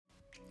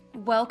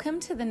Welcome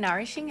to the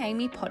Nourishing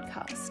Amy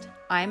podcast.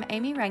 I'm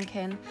Amy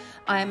Rankin.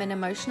 I am an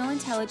emotional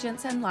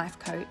intelligence and life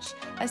coach,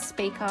 a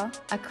speaker,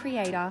 a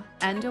creator,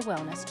 and a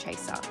wellness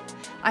chaser.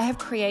 I have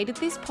created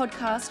this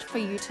podcast for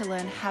you to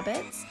learn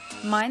habits,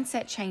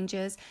 mindset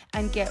changes,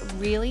 and get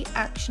really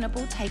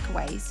actionable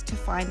takeaways to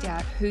find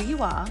out who you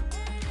are,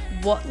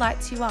 what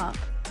lights you up,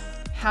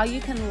 how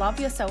you can love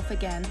yourself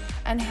again,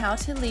 and how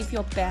to live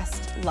your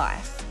best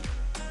life.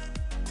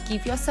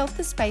 Give yourself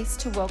the space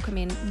to welcome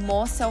in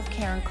more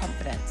self-care and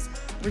confidence.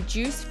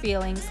 Reduce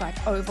feelings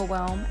like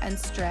overwhelm and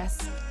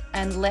stress,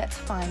 and let's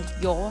find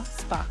your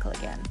sparkle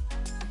again.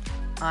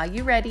 Are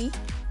you ready?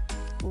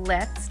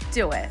 Let's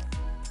do it.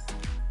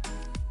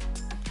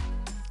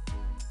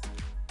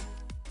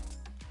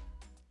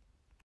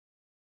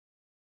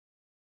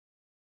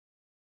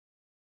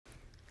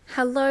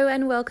 Hello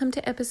and welcome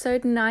to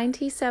episode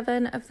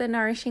 97 of the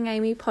Nourishing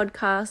Amy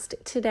podcast.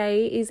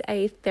 Today is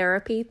a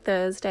Therapy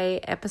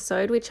Thursday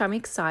episode, which I'm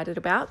excited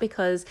about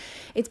because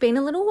it's been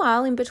a little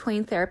while in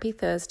between Therapy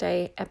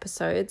Thursday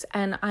episodes.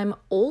 And I'm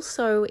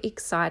also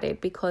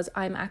excited because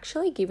I'm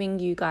actually giving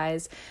you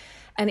guys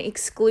an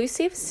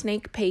exclusive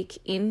sneak peek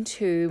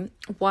into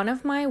one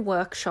of my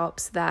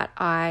workshops that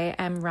I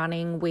am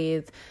running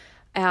with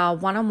our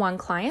one-on-one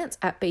clients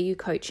at BU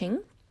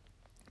Coaching.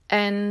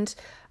 And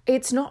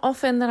it's not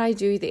often that I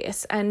do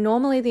this, and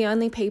normally the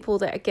only people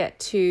that get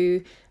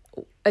to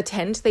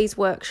attend these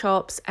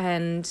workshops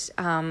and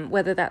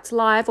whether that's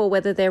live or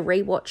whether they're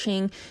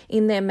rewatching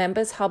in their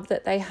members hub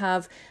that they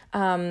have,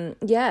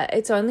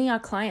 it's only our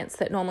clients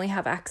that normally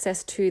have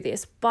access to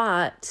this.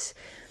 But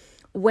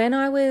when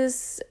I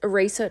was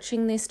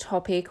researching this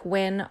topic,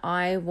 when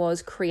I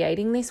was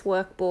creating this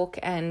workbook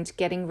and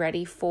getting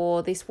ready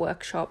for this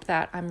workshop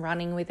that I'm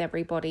running with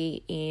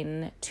everybody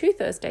in 2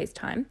 Thursdays'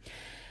 time,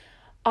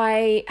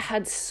 I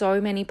had so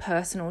many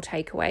personal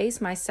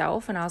takeaways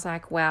myself, and I was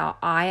like, wow,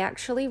 I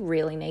actually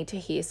really need to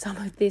hear some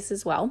of this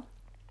as well,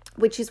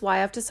 which is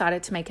why I've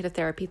decided to make it a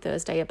Therapy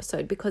Thursday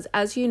episode, because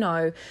as you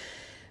know,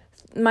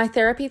 my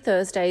Therapy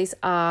Thursdays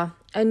are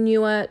a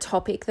newer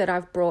topic that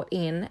I've brought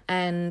in,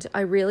 and I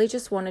really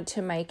just wanted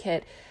to make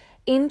it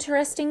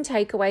interesting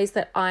takeaways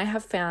that I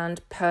have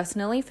found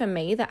personally for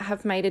me that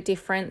have made a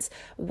difference,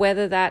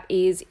 whether that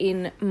is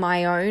in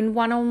my own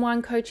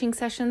one-on-one coaching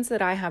sessions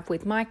that I have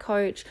with my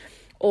coach,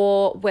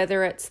 or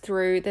whether it's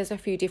through, there's a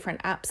few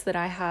different apps that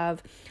I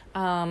have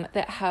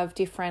that have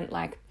different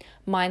like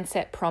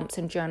mindset prompts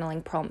and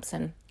journaling prompts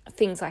and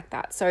things like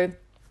that. So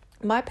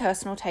my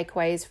personal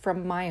takeaways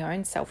from my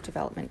own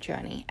self-development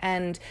journey.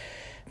 And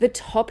the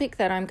topic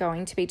that I'm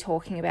going to be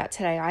talking about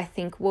today, I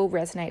think will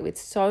resonate with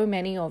so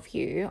many of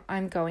you.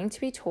 I'm going to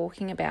be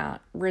talking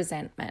about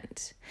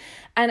resentment.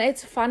 And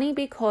it's funny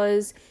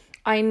because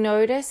I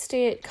noticed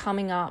it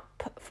coming up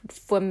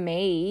for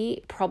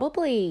me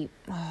probably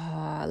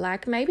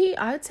maybe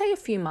I would say a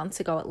few months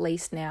ago at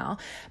least now.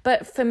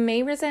 But for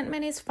me,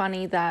 resentment is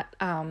funny that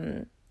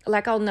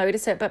I'll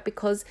notice it, but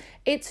because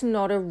it's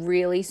not a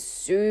really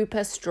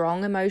super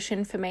strong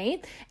emotion for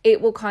me, it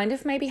will kind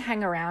of maybe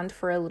hang around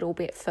for a little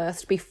bit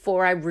first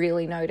before I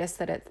really notice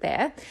that it's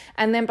there.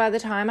 And then by the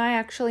time I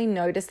actually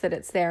notice that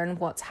it's there and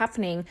what's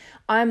happening,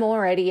 I'm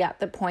already at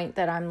the point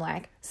that I'm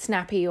like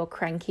snappy or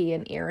cranky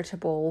and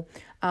irritable,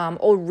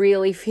 or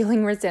really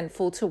feeling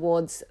resentful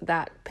towards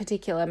that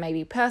particular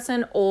maybe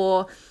person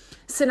or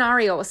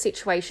scenario or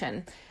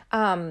situation.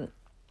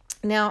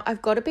 Now,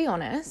 I've got to be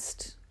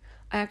honest,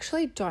 I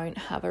actually don't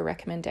have a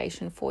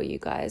recommendation for you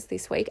guys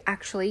this week.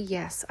 Actually,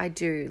 yes, I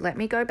do. Let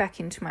me go back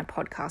into my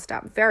podcast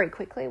app very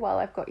quickly while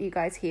I've got you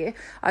guys here.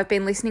 I've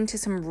been listening to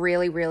some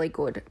really, really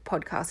good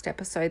podcast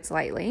episodes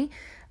lately.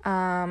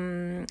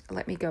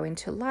 Let me go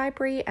into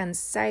library and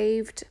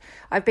saved.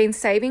 I've been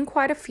saving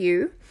quite a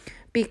few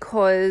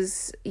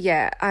because,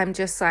 I'm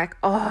just like,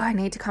 I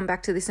need to come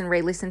back to this and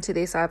re-listen to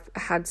this. I've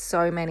had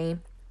so many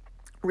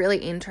really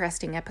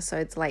interesting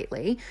episodes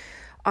lately.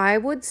 I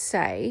would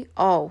say,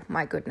 oh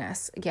my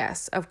goodness,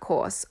 yes, of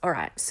course. All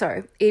right,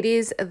 so it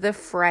is the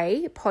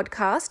Frae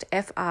podcast,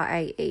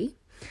 Frae,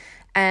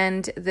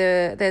 and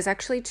there's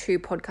actually 2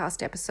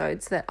 podcast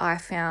episodes that I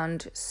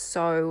found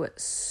so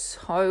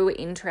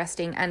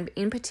interesting, and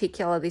in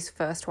particular, this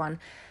first one,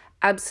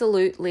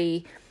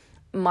 absolutely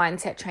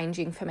mindset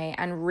changing for me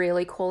and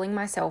really calling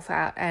myself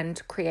out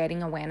and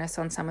creating awareness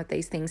on some of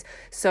these things.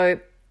 So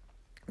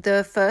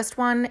the first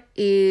one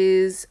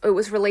it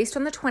was released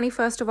on the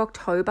 21st of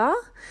October,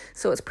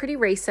 so it's pretty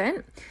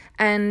recent,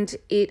 and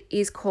it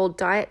is called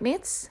Diet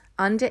Myths,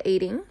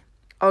 Undereating,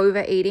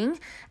 Overeating,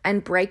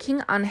 and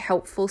Breaking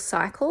Unhelpful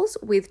Cycles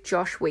with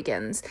Josh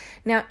Wiggins.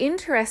 Now,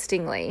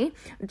 interestingly,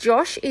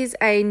 Josh is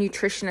a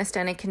nutritionist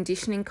and a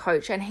conditioning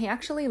coach, and he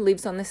actually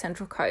lives on the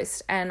Central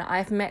Coast, and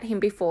I've met him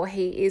before.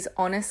 He is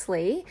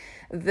honestly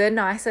the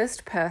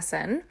nicest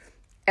person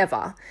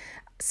ever.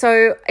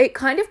 So it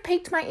kind of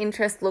piqued my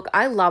interest. Look,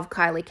 I love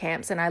Kylie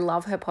Camps and I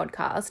love her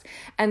podcast.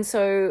 And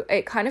so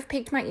it kind of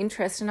piqued my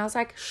interest, and I was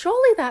like,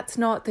 surely that's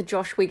not the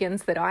Josh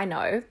Wiggins that I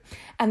know.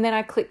 And then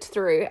I clicked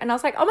through and I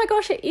was like, oh my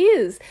gosh, it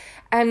is.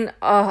 And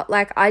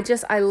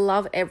I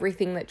love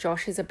everything that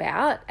Josh is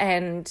about.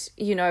 And,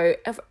 you know,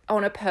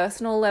 on a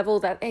personal level,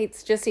 that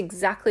it's just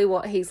exactly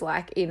what he's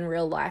like in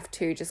real life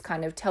too. Just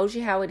kind of tells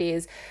you how it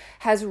is,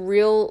 has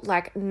real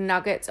like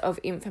nuggets of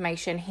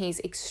information. He's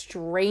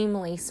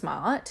extremely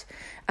smart.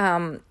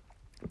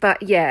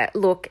 But yeah,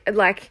 look,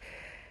 like,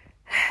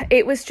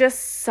 it was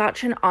just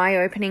such an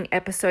eye-opening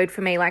episode for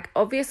me, like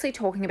obviously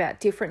talking about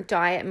different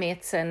diet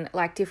myths and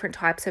like different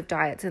types of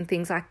diets and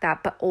things like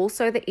that, but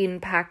also the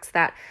impacts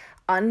that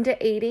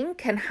under-eating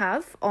can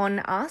have on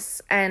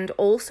us and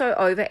also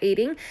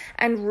overeating,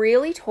 and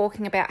really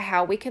talking about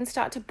how we can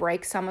start to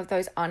break some of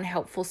those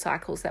unhelpful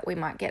cycles that we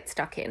might get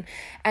stuck in.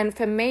 And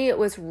for me, it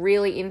was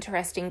really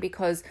interesting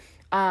because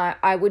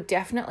I would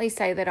definitely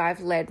say that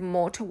I've led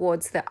more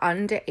towards the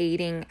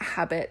under-eating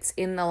habits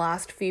in the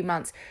last few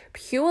months,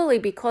 purely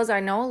because I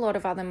know a lot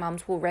of other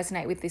mums will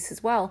resonate with this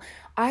as well.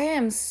 I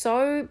am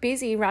so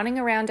busy running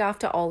around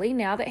after Ollie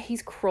now that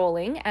he's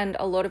crawling, and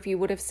a lot of you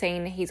would have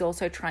seen he's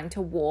also trying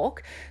to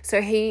walk. So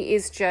he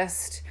is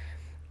just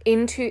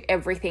into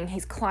everything.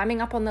 He's climbing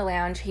up on the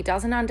lounge. He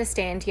doesn't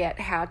understand yet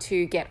how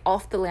to get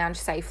off the lounge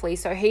safely.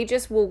 So he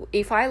just will,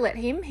 if I let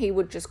him, he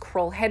would just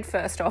crawl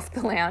headfirst off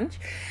the lounge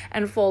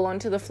and fall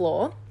onto the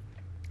floor.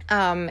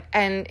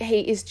 And he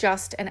is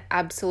just an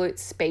absolute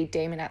speed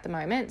demon at the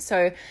moment.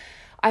 So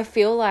I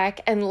feel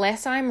like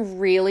unless I'm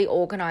really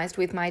organized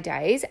with my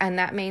days, and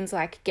that means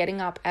like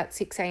getting up at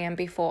 6 a.m.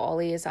 before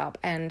Ollie is up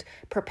and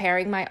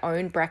preparing my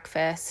own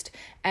breakfast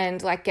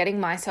and like getting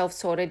myself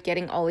sorted,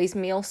 getting Ollie's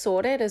meal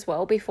sorted as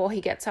well before he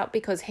gets up,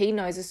 because he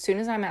knows as soon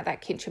as I'm at that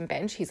kitchen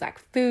bench, he's like,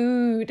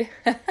 food.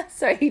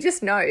 So he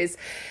just knows.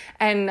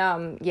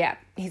 And yeah,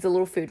 he's a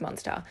little food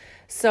monster.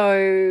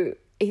 So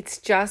it's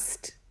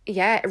just,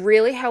 yeah, it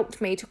really helped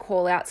me to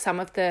call out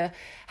some of the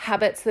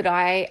habits that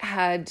I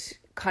had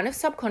kind of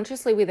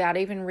subconsciously, without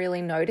even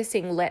really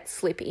noticing, let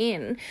slip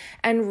in,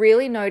 and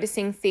really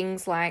noticing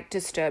things like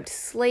disturbed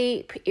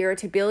sleep,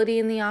 irritability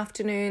in the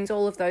afternoons,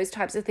 all of those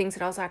types of things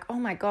that I was like, oh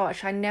my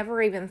gosh, I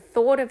never even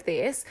thought of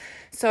this.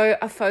 So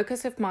a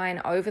focus of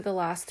mine over the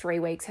last 3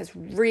 weeks has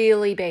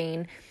really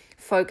been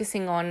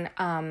focusing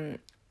on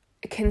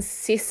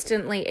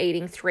consistently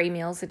eating 3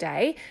 meals a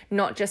day,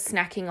 not just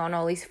snacking on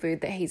Ollie's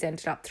food that he's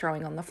ended up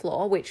throwing on the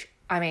floor, which,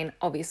 I mean,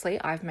 obviously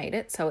I've made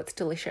it, so it's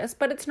delicious,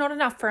 but it's not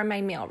enough for a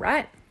main meal,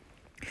 right?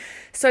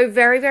 So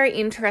very, very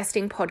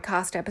interesting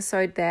podcast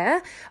episode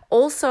there.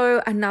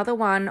 Also, another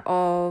one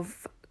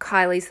of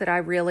Kylie's that I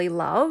really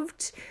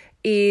loved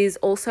is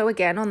also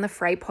again on the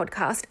Frae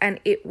podcast, and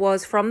it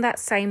was from that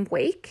same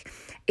week.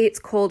 It's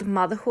called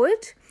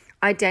Motherhood,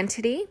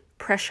 Identity,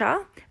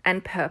 Pressure,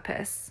 and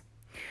Purpose.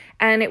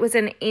 And it was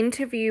an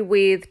interview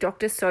with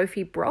Dr.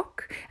 Sophie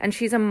Brock, and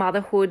she's a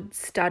motherhood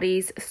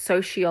studies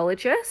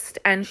sociologist,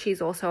 and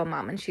she's also a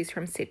mum, and she's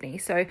from Sydney.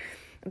 So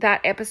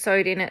that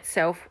episode in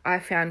itself I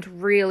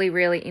found really,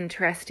 really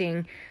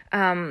interesting.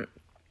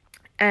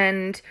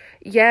 And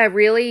yeah,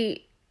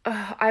 really,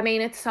 I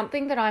mean, it's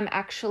something that I'm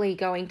actually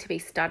going to be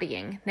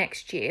studying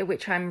next year,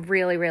 which I'm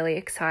really, really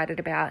excited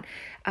about,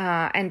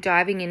 and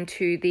diving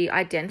into the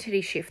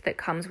identity shift that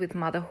comes with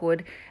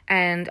motherhood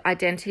and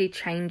identity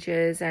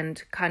changes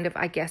and kind of,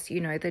 I guess, you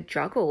know, the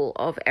juggle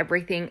of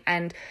everything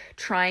and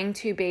trying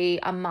to be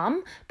a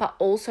mum, but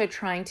also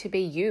trying to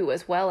be you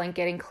as well, and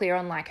getting clear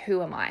on like,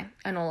 who am I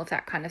and all of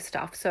that kind of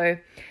stuff. So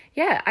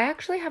yeah, I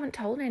actually haven't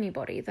told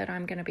anybody that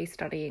I'm going to be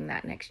studying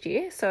that next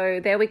year. So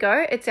there we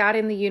go. It's out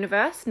in the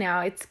universe.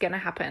 Now it's going to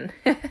happen.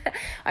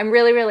 I'm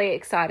really, really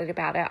excited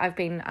about it. I've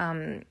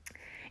been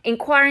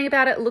inquiring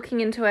about it,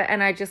 looking into it,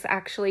 and I just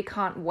actually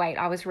can't wait.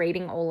 I was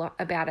reading all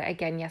about it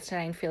again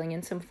yesterday and filling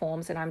in some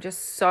forms, and I'm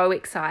just so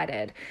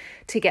excited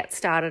to get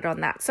started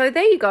on that. So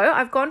there you go.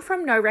 I've gone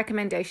from no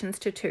recommendations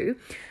to 2,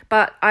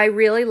 but I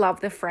really love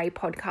the Frae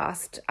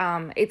podcast.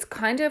 It's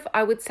kind of,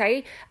 I would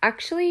say,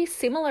 actually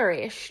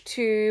similar-ish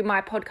to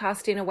my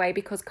podcast in a way,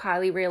 because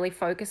Kylie really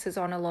focuses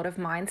on a lot of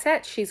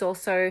mindset. She's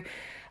also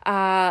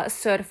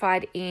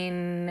certified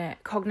in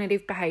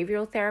cognitive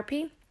behavioral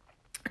therapy.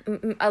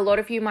 A lot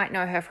of you might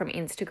know her from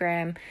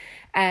Instagram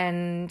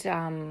and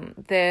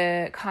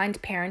the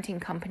Kind Parenting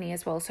Company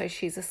as well. So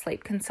she's a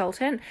sleep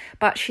consultant,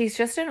 but she's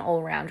just an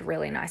all-round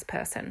really nice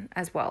person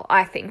as well,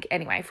 I think,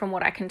 anyway, from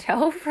what I can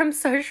tell from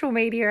social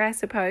media, I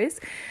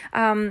suppose.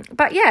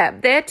 But yeah,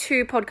 they're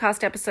 2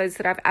 podcast episodes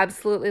that I've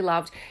absolutely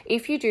loved.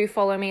 If you do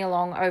follow me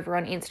along over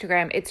on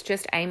Instagram, it's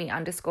just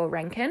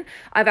Amy_Rankin.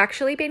 I've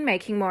actually been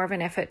making more of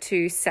an effort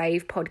to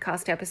save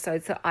podcast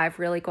episodes that I've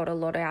really got a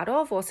lot out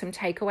of, or some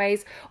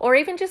takeaways, or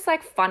even just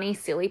like funny,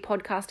 silly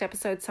podcast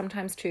episodes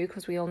sometimes too,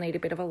 because we all need a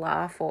bit of a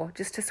laugh or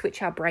just to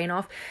switch our brain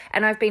off.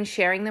 And I've been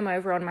sharing them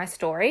over on my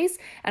stories,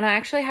 and I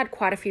actually had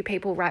quite a few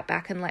people write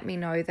back and let me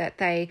know that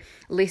they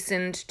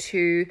listened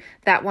to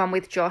that one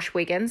with Josh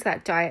Wiggins,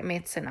 that diet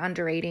myths and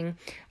under-eating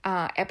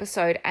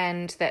episode,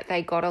 and that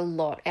they got a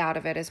lot out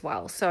of it as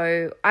well.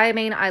 So I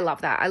mean, I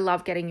love that. I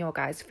love getting your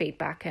guys'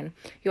 feedback and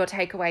your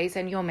takeaways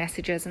and your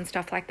messages and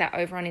stuff like that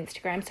over on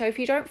Instagram. So if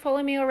you don't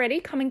follow me already,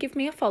 come and give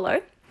me a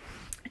follow.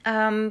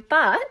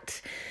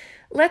 But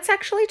let's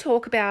actually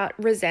talk about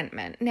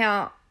resentment.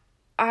 Now,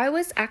 I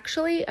was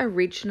actually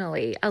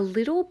originally a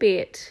little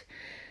bit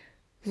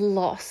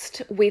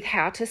lost with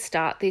how to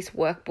start this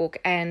workbook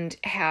and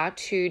how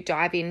to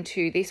dive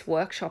into this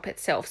workshop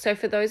itself. So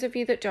for those of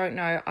you that don't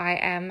know, I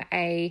am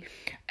an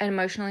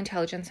emotional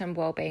intelligence and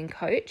wellbeing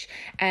coach,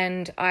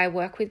 and I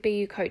work with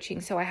BU coaching.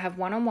 So I have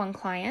one-on-one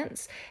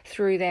clients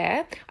through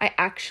there. I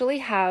actually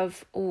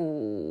have,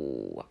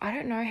 I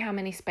don't know how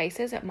many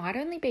spaces. It might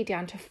only be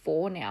down to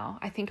 4 now.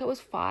 I think it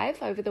was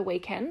 5 over the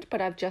weekend,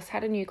 but I've just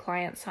had a new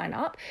client sign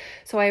up.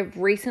 So I've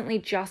recently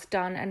just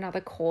done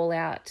another call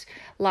out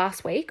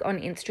last week on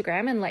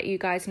Instagram and let you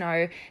guys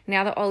know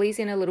now that Ollie's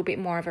in a little bit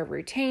more of a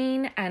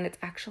routine, and it's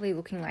actually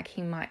looking like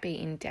he might be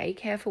in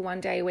daycare for 1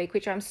 day a week,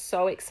 which I'm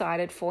so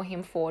excited for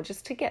him for,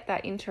 just to get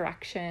that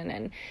interaction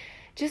and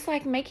just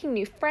like making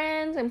new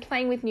friends and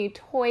playing with new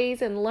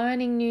toys and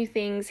learning new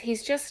things.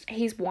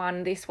 He's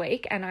 1 this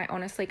week, and I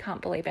honestly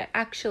can't believe it.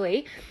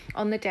 Actually,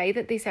 on the day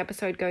that this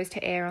episode goes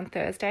to air on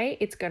Thursday,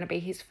 it's going to be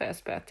his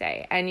first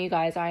birthday. And you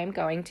guys, I am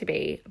going to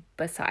be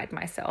beside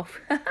myself.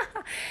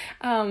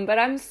 But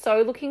I'm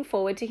so looking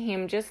forward to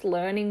him just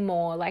learning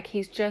more. Like,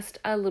 he's just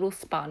a little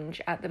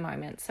sponge at the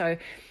moment. So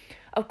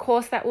of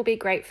course that will be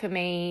great for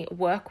me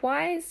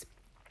work-wise,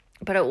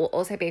 but it will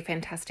also be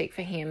fantastic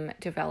for him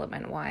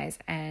development-wise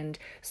and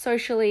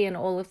socially and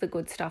all of the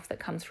good stuff that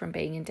comes from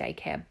being in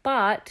daycare.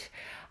 But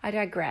I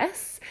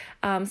digress.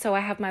 So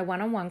I have my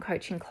one-on-one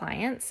coaching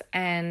clients,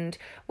 and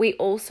we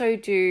also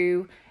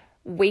do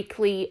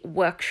weekly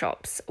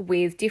workshops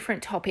with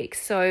different topics.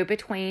 So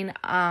between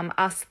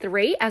us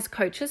 3 as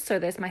coaches, so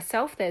there's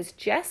myself, there's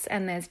Jess,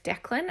 and there's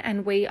Declan,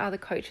 and we are the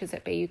coaches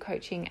at BU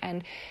Coaching.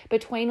 And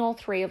between all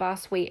 3 of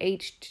us, we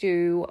each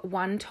do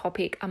 1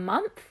 topic a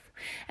month.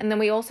 And then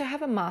we also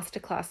have a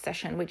masterclass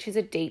session, which is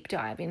a deep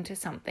dive into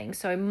something.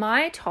 So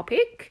my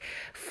topic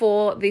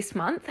for this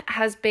month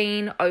has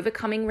been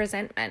overcoming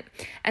resentment.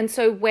 And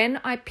so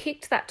when I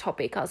picked that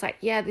topic, I was like,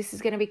 yeah, this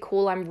is going to be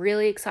cool. I'm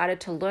really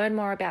excited to learn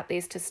more about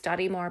this, to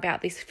study more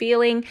about this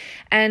feeling,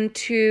 and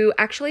to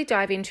actually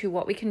dive into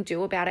what we can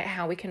do about it,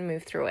 how we can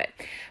move through it.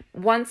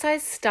 Once I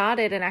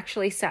started and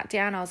actually sat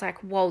down, I was like,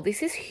 whoa,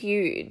 this is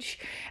huge.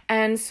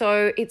 And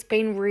so it's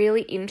been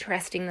really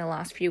interesting the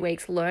last few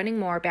weeks learning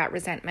more about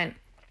resentment,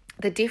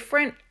 the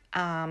different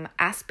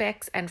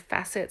aspects and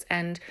facets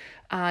and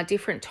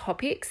different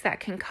topics that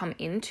can come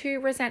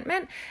into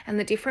resentment, and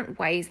the different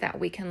ways that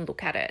we can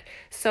look at it.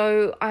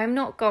 So I'm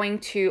not going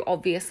to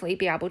obviously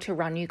be able to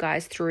run you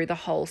guys through the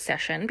whole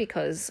session,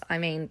 because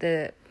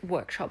the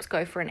workshops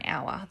go for an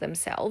hour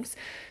themselves.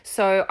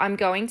 So I'm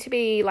going to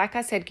be, like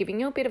I said, giving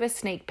you a bit of a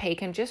sneak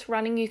peek and just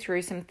running you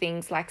through some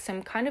things, like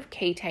some kind of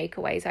key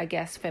takeaways, I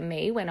guess, for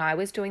me when I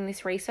was doing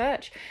this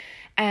research.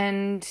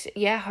 And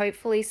yeah,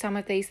 hopefully some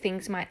of these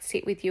things might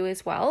sit with you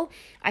as well.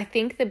 I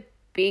think the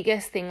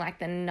biggest thing, like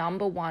the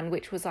number one,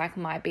 which was like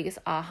my biggest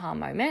aha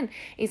moment,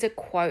 is a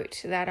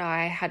quote that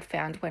I had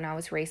found when I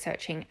was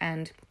researching,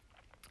 and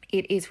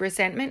it is,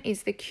 resentment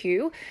is the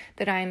cue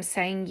that I am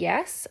saying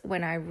yes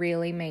when I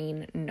really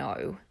mean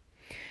no.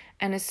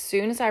 And as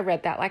soon as I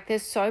read that, like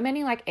there's so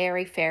many like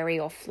airy fairy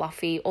or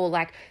fluffy or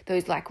like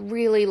those like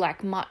really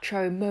like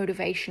macho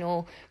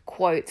motivational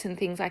quotes and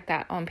things like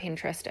that on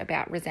Pinterest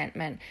about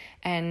resentment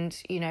and,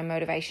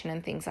 motivation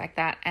and things like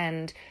that.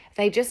 And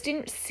they just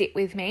didn't sit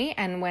with me.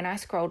 And when I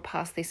scrolled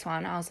past this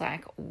one, I was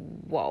like,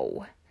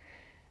 whoa,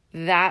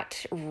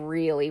 that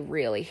really,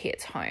 really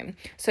hits home.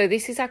 So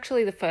this is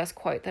actually the first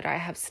quote that I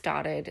have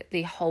started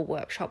the whole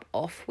workshop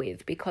off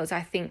with, because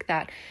I think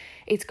that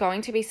it's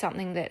going to be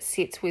something that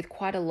sits with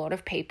quite a lot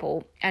of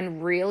people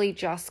and really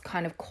just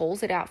kind of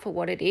calls it out for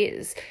what it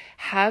is.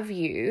 Have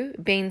you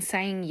been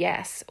saying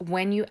yes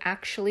when you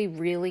actually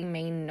really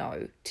mean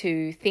no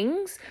to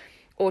things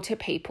or to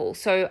people?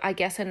 So I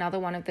guess another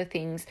one of the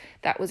things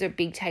that was a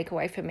big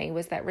takeaway for me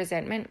was that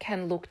resentment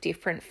can look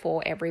different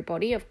for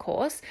everybody, of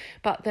course,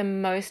 but the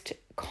most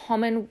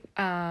common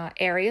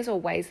areas or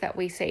ways that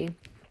we see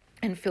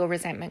and feel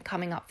resentment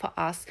coming up for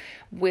us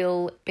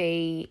will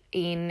be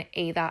in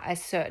either a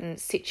certain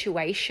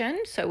situation.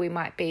 So we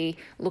might be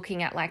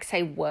looking at, like,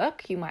 say,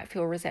 work. You might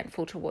feel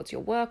resentful towards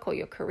your work or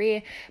your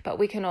career, but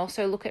we can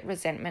also look at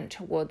resentment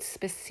towards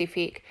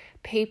specific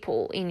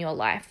people in your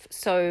life.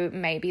 So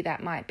maybe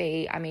that might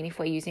be, if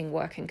we're using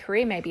work and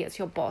career, maybe it's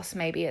your boss,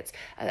 maybe it's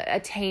a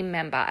team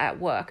member at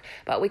work,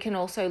 but we can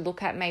also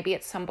look at maybe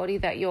it's somebody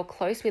that you're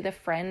close with, a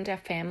friend, a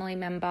family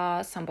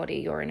member, somebody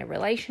you're in a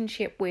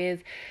relationship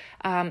with.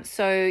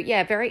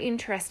 Very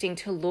interesting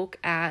to look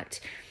at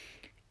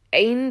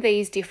in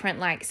these different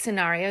like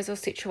scenarios or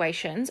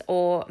situations,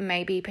 or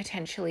maybe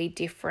potentially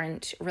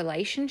different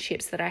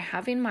relationships that I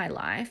have in my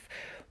life.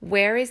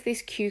 Where is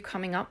this cue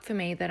coming up for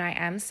me that I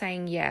am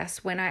saying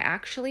yes when I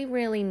actually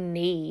really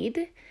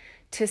need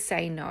to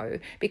say no,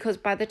 because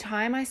by the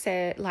time I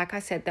said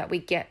that we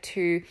get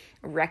to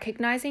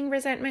recognizing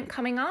resentment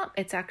coming up,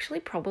 it's actually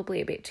probably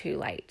a bit too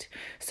late.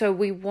 So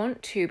we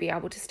want to be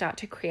able to start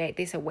to create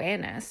this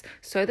awareness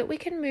so that we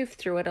can move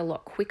through it a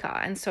lot quicker,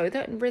 and so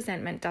that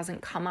resentment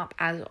doesn't come up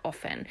as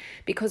often.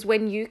 Because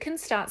when you can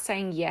start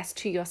saying yes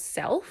to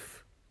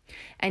yourself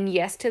and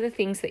yes to the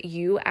things that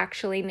you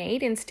actually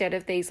need, instead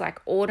of these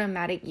like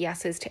automatic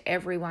yeses to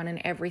everyone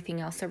and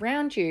everything else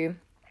around you,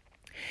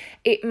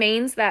 it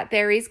means that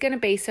there is going to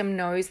be some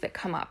no's that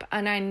come up.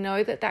 And I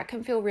know that that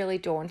can feel really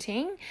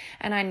daunting,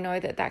 and I know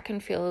that that can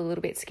feel a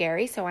little bit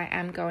scary. So I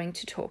am going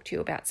to talk to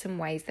you about some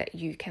ways that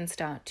you can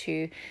start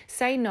to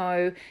say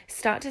no,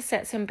 start to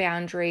set some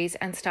boundaries,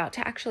 and start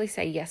to actually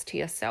say yes to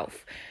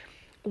yourself.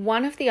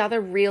 One of the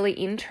other really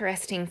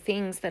interesting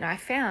things that I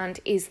found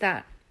is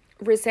that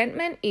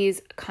resentment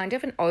is kind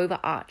of an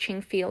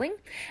overarching feeling,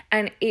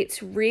 and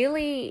it's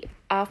really,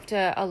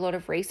 after a lot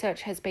of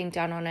research has been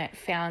done on it,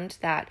 found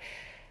that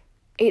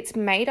it's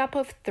made up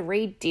of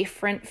 3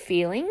 different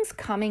feelings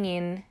coming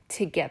in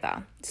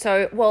together.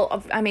 So, more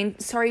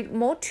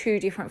 2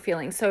 different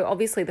feelings. So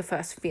obviously the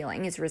first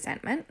feeling is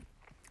resentment.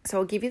 So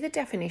I'll give you the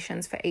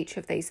definitions for each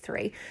of these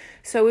 3.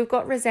 So we've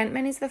got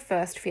resentment is the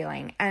first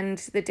feeling, and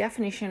the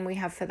definition we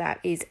have for that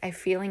is a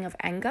feeling of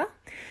anger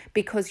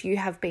because you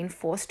have been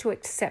forced to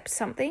accept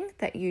something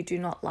that you do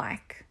not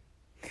like.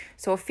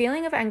 So a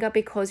feeling of anger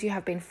because you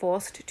have been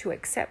forced to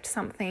accept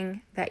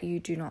something that you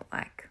do not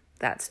like.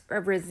 That's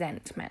a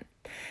resentment.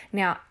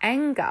 Now,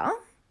 anger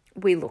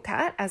we look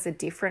at as a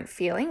different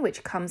feeling,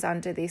 which comes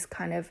under this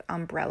kind of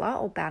umbrella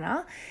or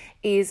banner,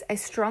 is a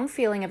strong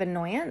feeling of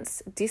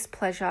annoyance,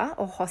 displeasure,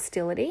 or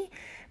hostility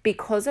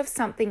because of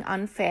something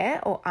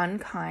unfair or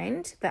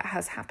unkind that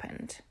has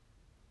happened.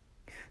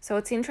 So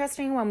it's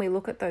interesting when we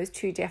look at those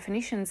 2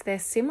 definitions, they're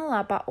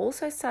similar but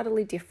also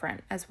subtly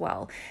different as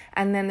well.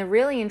 And then the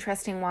really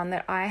interesting one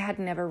that I had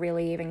never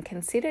really even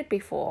considered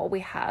before we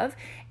have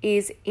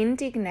is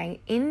indignation.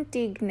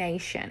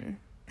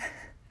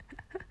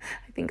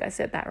 I think I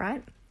said that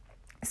right.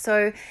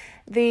 So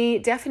the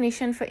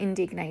definition for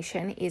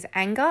indignation is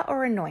anger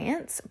or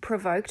annoyance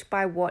provoked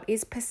by what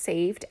is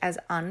perceived as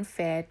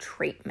unfair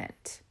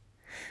treatment.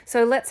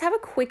 So let's have a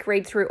quick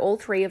read through all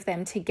 3 of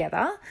them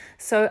together.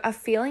 So a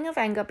feeling of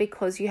anger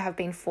because you have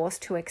been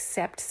forced to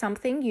accept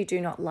something you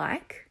do not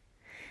like.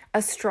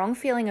 A strong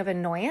feeling of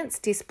annoyance,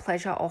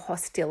 displeasure, or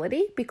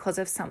hostility because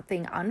of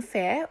something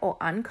unfair or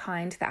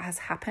unkind that has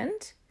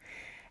happened.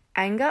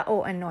 Anger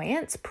or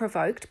annoyance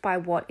provoked by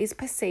what is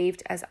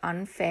perceived as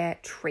unfair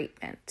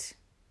treatment.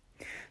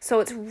 So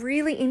it's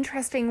really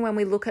interesting when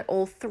we look at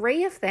all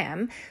 3 of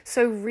them.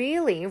 So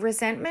really,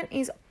 resentment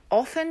is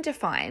often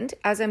defined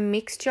as a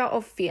mixture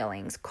of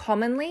feelings,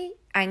 commonly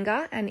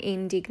anger and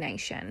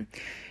indignation.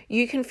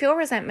 You can feel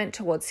resentment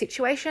towards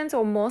situations,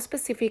 or more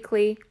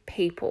specifically,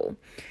 people.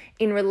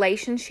 In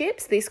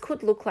relationships, this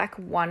could look like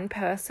one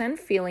person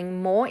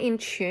feeling more in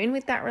tune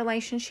with that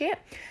relationship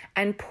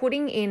and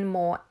putting in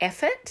more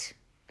effort.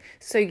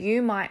 So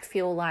you might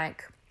feel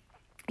like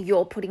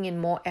you're putting in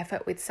more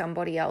effort with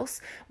somebody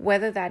else,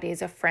 whether that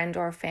is a friend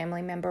or a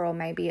family member, or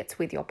maybe it's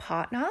with your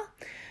partner.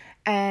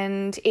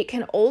 And it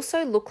can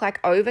also look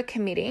like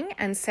overcommitting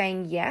and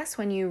saying yes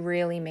when you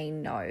really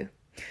mean no.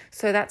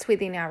 So that's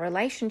within our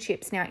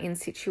relationships. Now, in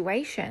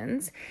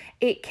situations,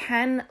 it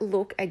can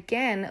look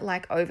again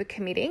like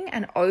overcommitting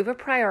and over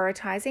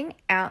prioritizing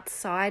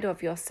outside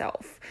of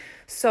yourself.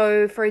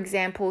 So, for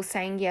example,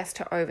 saying yes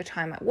to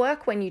overtime at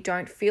work when you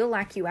don't feel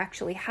like you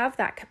actually have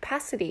that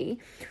capacity.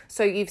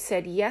 So you've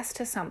said yes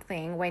to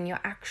something when you're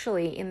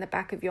actually in the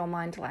back of your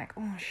mind like,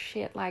 oh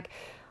shit, like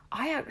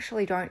I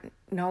actually don't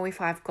know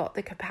if I've got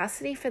the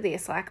capacity for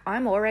this. Like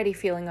I'm already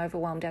feeling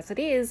overwhelmed as it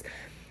is.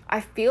 I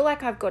feel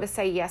like I've got to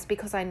say yes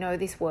because I know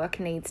this work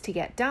needs to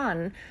get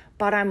done,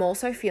 but I'm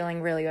also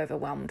feeling really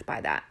overwhelmed by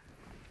that.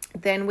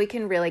 Then we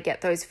can really get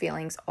those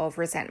feelings of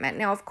resentment.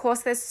 Now, of course,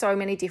 there's so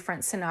many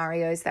different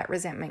scenarios that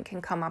resentment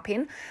can come up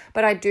in,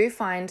 but I do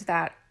find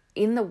that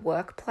in the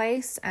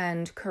workplace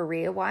and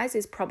career-wise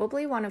is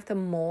probably one of the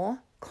more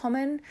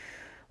common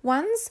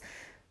ones.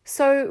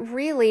 So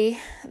really,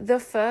 the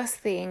first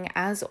thing,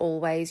 as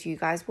always, you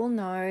guys will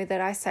know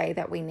that I say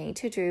that we need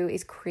to do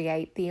is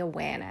create the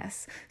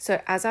awareness. So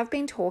as I've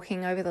been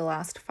talking over the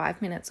last 5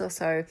 minutes or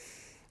so,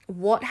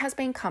 what has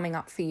been coming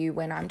up for you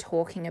when I'm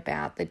talking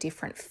about the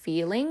different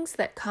feelings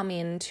that come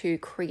in to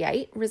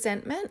create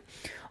resentment,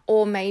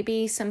 or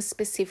maybe some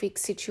specific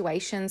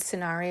situations,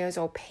 scenarios,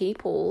 or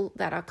people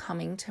that are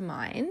coming to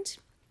mind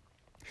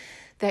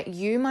that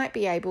you might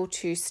be able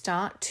to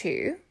start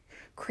to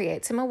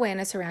create some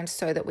awareness around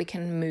so that we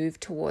can move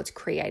towards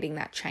creating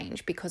that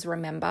change. Because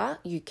remember,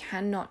 you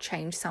cannot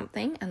change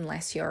something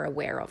unless you're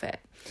aware of it.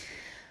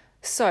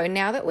 So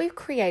now that we've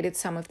created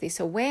some of this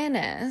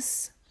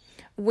awareness,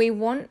 we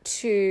want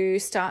to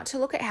start to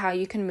look at how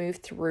you can move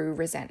through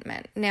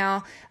resentment.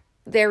 Now,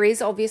 there is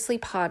obviously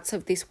parts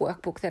of this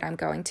workbook that I'm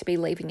going to be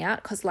leaving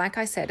out because, like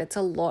I said, it's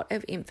a lot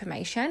of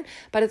information,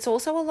 but it's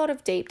also a lot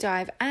of deep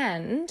dive,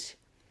 and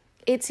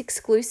it's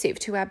exclusive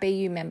to our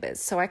BU members,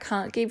 so I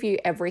can't give you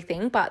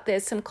everything, but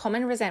there's some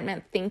common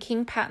resentment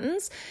thinking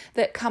patterns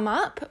that come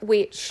up,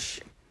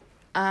 which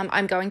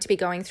I'm going to be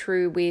going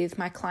through with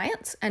my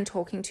clients and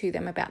talking to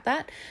them about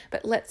that.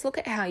 But let's look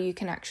at how you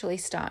can actually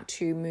start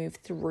to move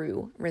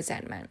through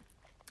resentment.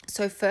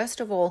 So first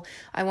of all,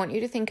 I want you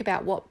to think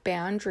about what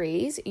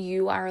boundaries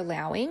you are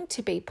allowing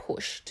to be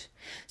pushed.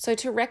 So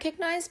to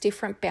recognize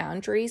different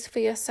boundaries for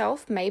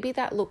yourself, maybe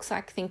that looks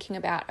like thinking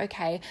about,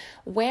 okay,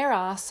 where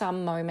are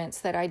some moments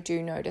that I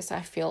do notice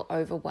I feel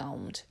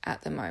overwhelmed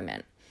at the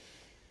moment?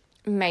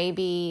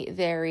 Maybe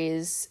there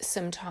is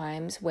some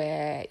times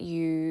where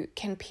you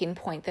can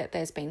pinpoint that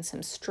there's been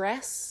some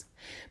stress.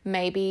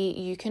 Maybe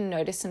you can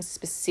notice some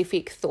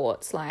specific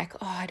thoughts like,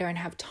 oh, I don't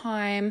have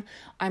time,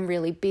 I'm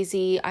really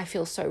busy, I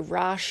feel so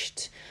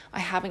rushed, I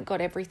haven't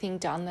got everything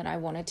done that I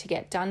wanted to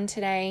get done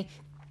today.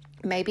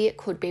 Maybe it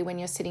could be when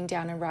you're sitting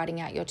down and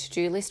writing out your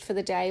to-do list for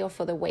the day or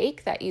for the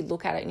week that you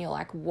look at it and you're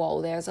like,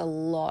 whoa, there's a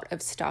lot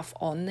of stuff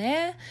on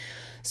there.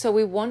 So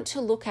we want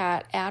to look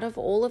at, out of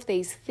all of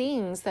these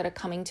things that are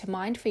coming to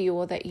mind for you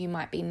or that you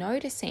might be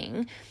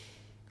noticing,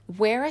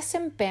 where are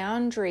some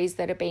boundaries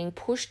that are being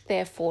pushed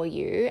there for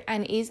you?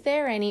 And is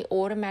there any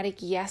automatic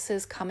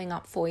yeses coming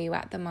up for you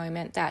at the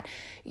moment that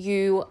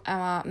you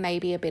are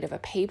maybe a bit of a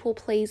people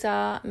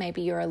pleaser,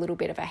 maybe you're a little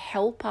bit of a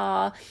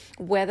helper,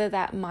 whether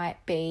that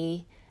might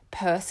be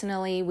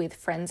personally with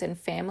friends and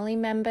family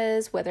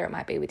members, whether it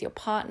might be with your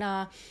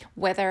partner,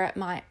 whether it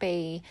might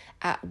be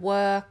at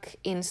work,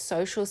 in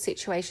social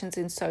situations,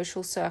 in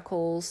social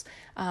circles.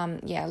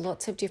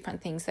 Lots of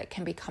different things that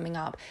can be coming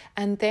up.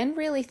 And then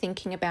really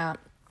thinking about,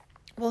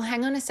 well,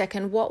 hang on a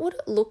second, what would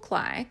it look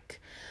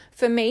like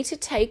for me to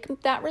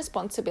take that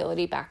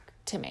responsibility back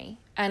to me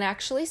and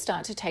actually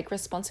start to take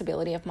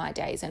responsibility of my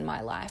days and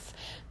my life?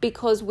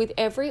 Because with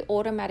every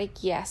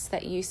automatic yes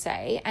that you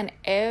say, and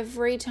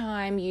every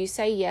time you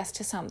say yes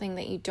to something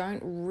that you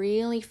don't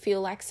really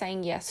feel like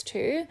saying yes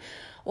to,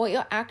 what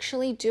you're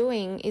actually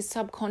doing is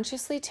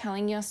subconsciously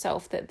telling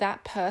yourself that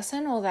that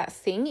person or that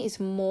thing is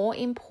more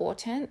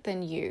important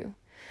than you.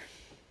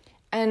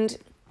 And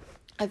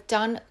I've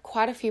done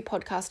quite a few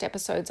podcast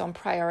episodes on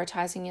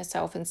prioritizing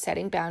yourself and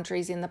setting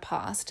boundaries in the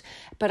past,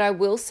 but I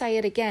will say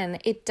it again,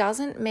 it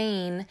doesn't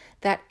mean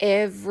that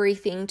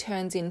everything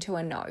turns into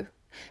a no,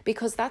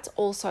 because that's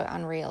also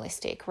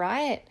unrealistic,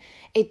 right?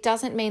 It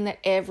doesn't mean that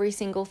every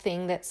single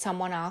thing that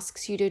someone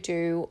asks you to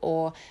do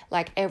or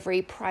like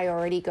every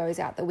priority goes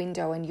out the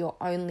window and you're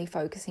only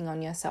focusing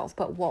on yourself.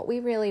 But what we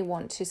really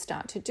want to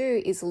start to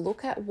do is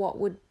look at what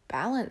would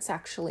balance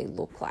actually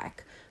look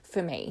like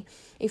for me.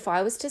 If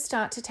I was to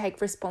start to take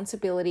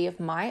responsibility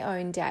of my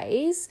own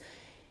days,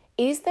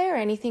 is there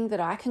anything that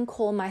I can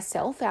call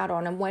myself out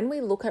on? And when we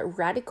look at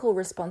radical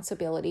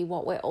responsibility,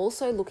 what we're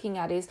also looking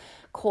at is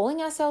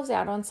calling ourselves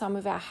out on some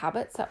of our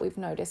habits that we've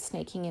noticed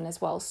sneaking in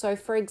as well. So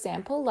for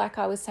example, like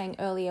I was saying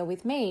earlier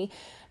with me,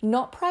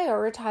 not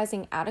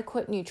prioritizing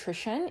adequate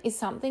nutrition is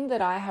something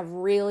that I have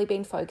really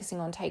been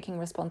focusing on taking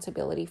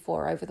responsibility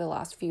for over the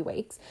last few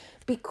weeks,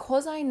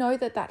 because I know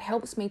that that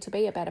helps me to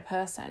be a better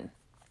person.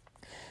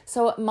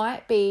 So it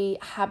might be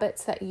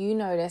habits that you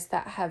notice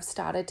that have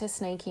started to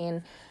sneak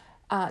in,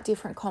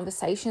 different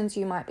conversations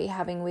you might be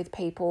having with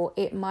people.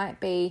 It might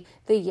be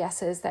the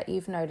yeses that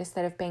you've noticed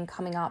that have been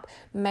coming up.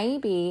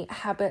 Maybe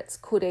habits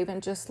could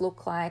even just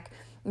look like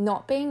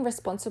not being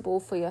responsible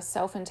for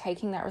yourself and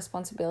taking that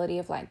responsibility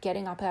of like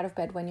getting up out of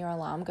bed when your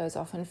alarm goes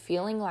off and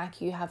feeling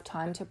like you have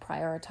time to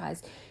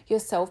prioritize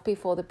yourself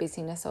before the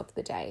busyness of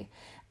the day.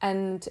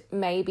 And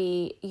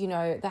maybe,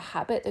 the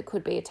habit that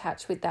could be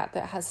attached with that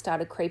has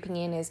started creeping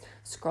in is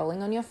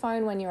scrolling on your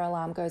phone when your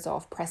alarm goes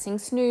off, pressing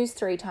snooze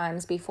 3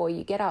 times before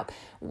you get up,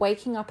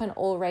 waking up and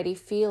already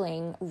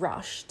feeling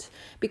rushed,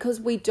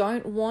 because we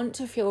don't want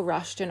to feel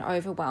rushed and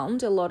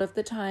overwhelmed. A lot of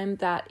the time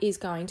that is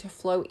going to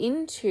flow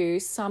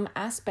into some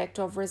aspect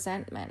of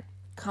resentment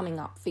coming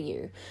up for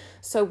you.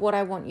 So what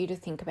I want you to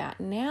think about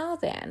now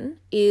then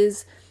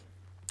is,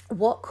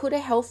 what could a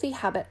healthy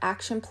habit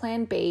action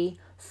plan be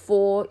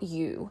for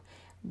you?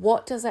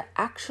 What does it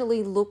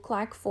actually look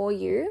like for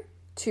you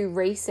to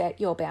reset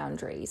your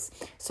boundaries?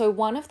 So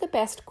one of the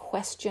best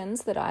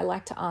questions that I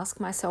like to ask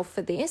myself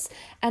for this,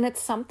 and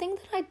it's something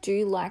that I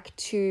do like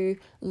to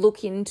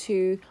look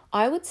into,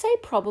 I would say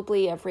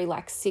probably every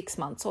 6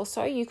 months or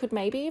so. You could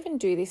maybe even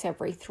do this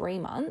every 3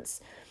 months.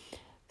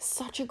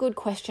 Such a good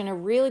question, a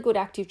really good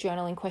active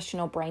journaling question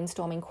or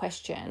brainstorming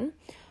question.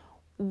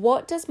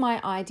 What does my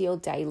ideal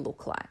day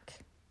look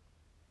like?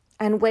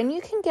 And when you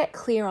can get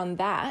clear on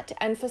that,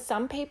 and for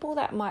some people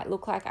that might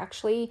look like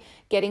actually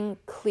getting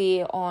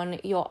clear on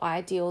your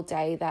ideal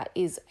day that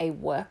is a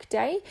work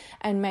day,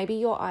 and maybe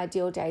your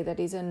ideal day that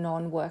is a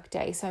non-work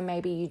day. So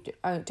maybe you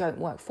don't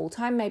work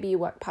full-time, maybe you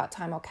work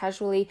part-time or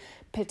casually,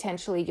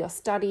 potentially you're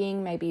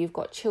studying, maybe you've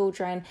got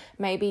children,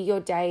 maybe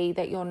your day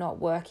that you're not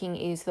working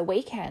is the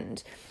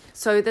weekend.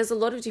 So there's a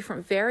lot of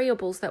different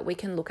variables that we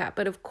can look at,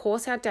 but of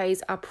course our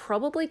days are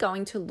probably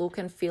going to look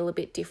and feel a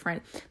bit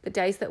different. The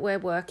days that we're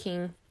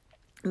working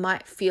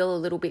might feel a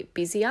little bit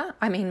busier.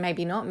 I mean,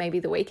 maybe not. Maybe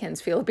the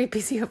weekends feel a bit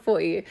busier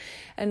for you,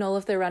 and all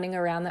of the running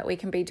around that we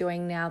can be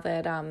doing now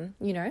that,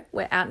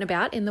 we're out and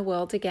about in the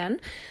world again.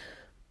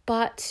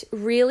 But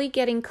really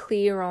getting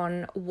clear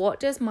on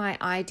what does my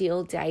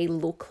ideal day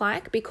look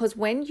like? Because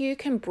when you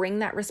can bring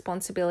that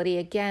responsibility,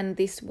 again,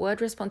 this word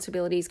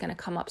responsibility is going to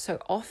come up so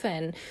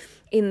often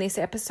in this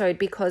episode,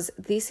 because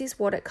this is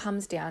what it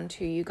comes down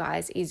to, you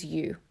guys, is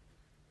you.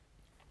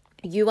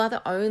 You are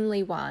the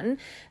only one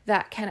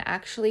that can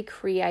actually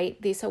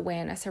create this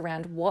awareness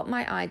around what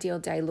my ideal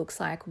day looks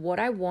like, what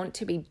I want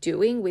to be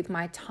doing with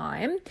my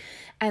time.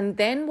 And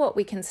then what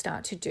we can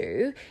start to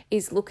do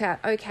is look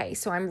at, okay,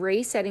 so I'm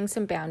resetting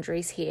some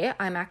boundaries here.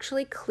 I'm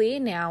actually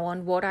clear now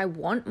on what I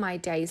want my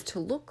days to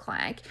look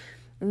like.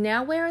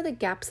 Now, where are the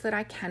gaps that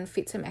I can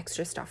fit some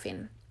extra stuff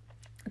in?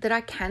 That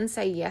I can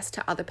say yes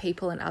to other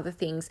people and other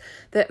things,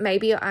 that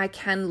maybe I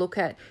can look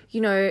at,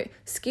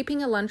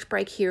 skipping a lunch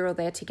break here or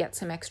there to get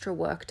some extra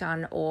work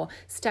done, or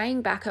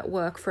staying back at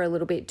work for a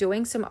little bit,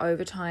 doing some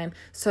overtime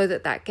so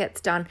that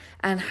gets done,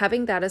 and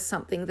having that as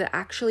something that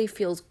actually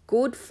feels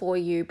good for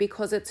you,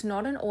 because it's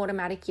not an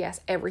automatic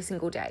yes every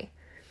single day.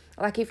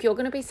 Like if you're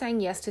going to be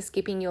saying yes to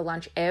skipping your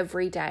lunch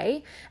every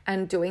day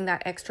and doing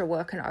that extra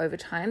work and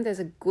overtime, there's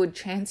a good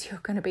chance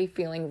you're going to be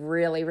feeling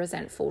really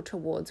resentful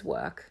towards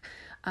work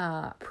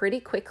pretty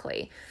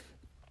quickly.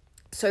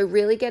 So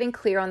really getting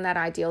clear on that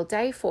ideal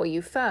day for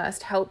you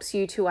first helps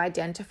you to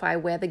identify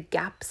where the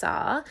gaps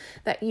are,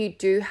 that you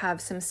do have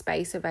some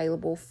space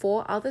available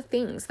for other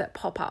things that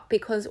pop up,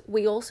 because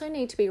we also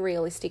need to be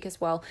realistic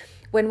as well.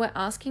 When we're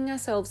asking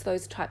ourselves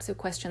those types of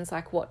questions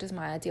like, what does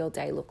my ideal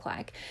day look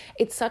like?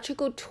 It's such a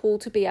good tool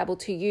to be able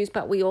to use,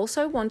 but we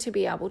also want to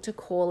be able to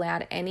call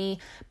out any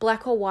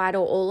black or white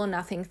or all or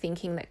nothing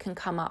thinking that can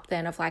come up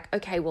then of like,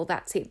 okay, well,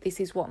 that's it.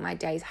 This is what my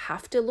days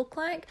have to look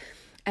like.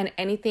 And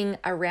anything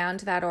around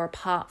that or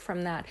apart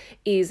from that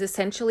is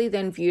essentially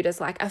then viewed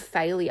as like a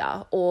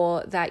failure,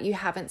 or that you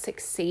haven't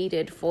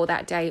succeeded for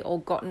that day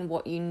or gotten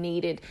what you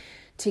needed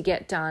to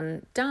get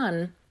done.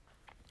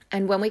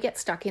 And when we get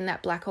stuck in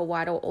that black or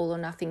white or all or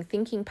nothing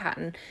thinking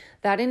pattern,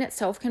 that in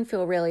itself can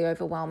feel really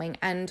overwhelming.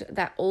 And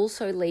that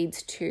also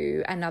leads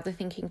to another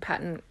thinking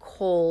pattern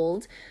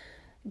called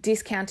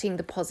discounting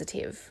the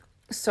positive.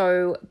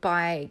 So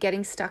by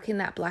getting stuck in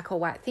that black or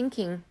white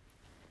thinking,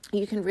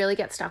 you can really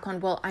get stuck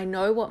on, well, I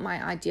know what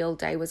my ideal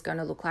day was going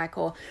to look like,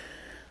 or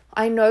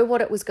I know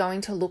what it was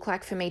going to look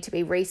like for me to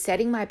be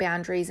resetting my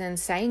boundaries and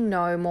saying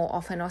no more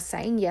often, or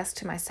saying yes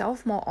to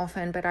myself more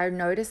often, but I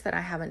noticed that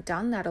I haven't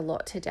done that a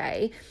lot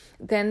today.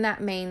 Then that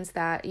means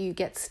that you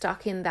get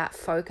stuck in that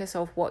focus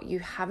of what you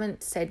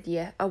haven't said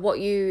yes,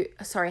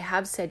 or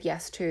have said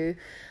yes to,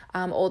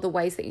 or the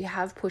ways that you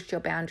have pushed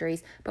your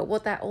boundaries. But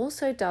what that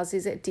also does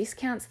is it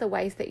discounts the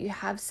ways that you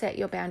have set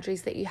your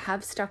boundaries, that you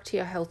have stuck to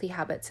your healthy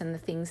habits and the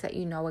things that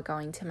you know are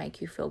going to make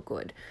you feel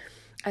good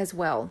as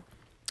well.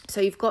 So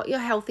you've got your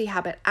healthy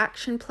habit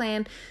action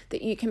plan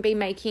that you can be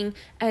making.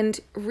 And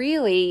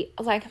really,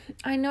 like,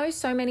 I know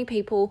so many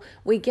people,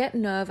 we get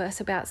nervous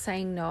about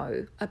saying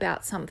no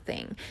about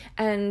something,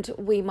 and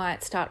we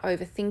might start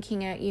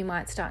overthinking it. You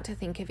might start to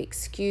think of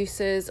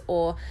excuses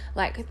or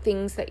like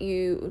things that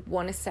you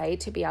want to say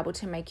to be able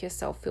to make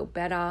yourself feel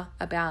better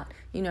about,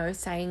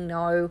 saying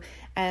no.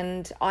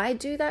 And I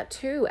do that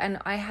too. And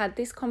I had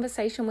this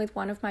conversation with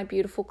one of my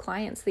beautiful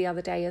clients the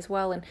other day as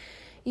well. And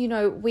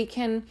we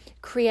can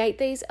create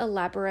these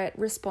elaborate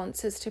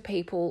responses to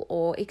people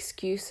or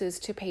excuses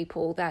to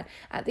people that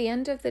at the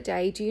end of the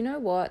day, do you know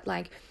what?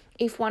 Like,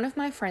 if one of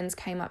my friends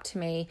came up to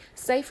me,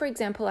 say, for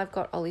example, I've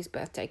got Ollie's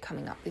birthday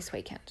coming up this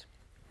weekend.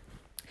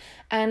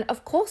 And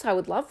of course, I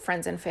would love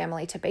friends and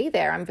family to be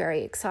there. I'm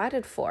very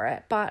excited for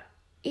it. But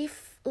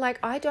if,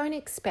 I don't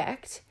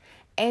expect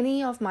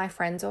any of my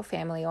friends or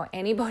family or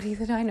anybody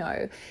that I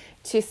know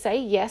to say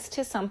yes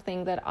to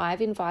something that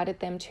I've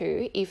invited them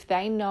to, if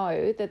they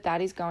know that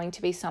that is going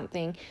to be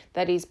something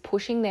that is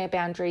pushing their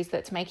boundaries,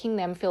 that's making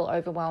them feel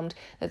overwhelmed,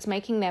 that's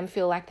making them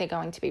feel like they're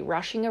going to be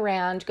rushing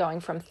around, going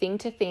from thing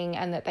to thing,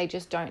 and that they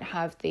just don't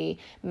have the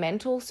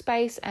mental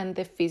space and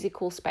the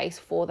physical space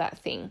for that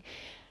thing.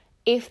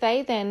 If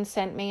they then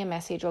sent me a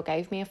message or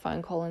gave me a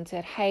phone call and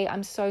said, hey,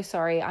 I'm so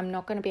sorry, I'm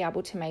not going to be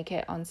able to make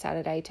it on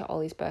Saturday to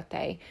Ollie's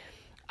birthday,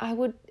 I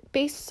would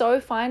be so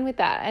fine with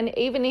that. And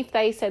even if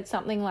they said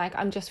something like,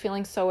 I'm just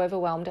feeling so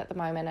overwhelmed at the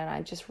moment and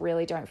I just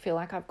really don't feel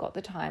like I've got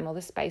the time or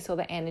the space or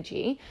the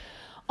energy,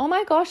 oh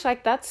my gosh,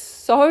 that's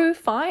so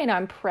fine.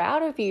 I'm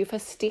proud of you for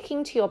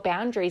sticking to your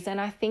boundaries. And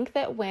I think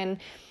that when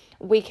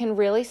we can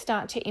really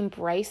start to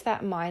embrace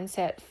that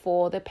mindset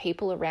for the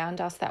people around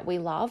us that we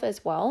love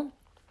as well,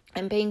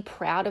 and being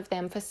proud of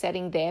them for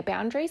setting their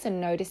boundaries and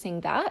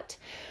noticing that,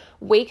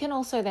 we can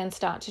also then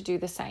start to do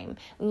the same.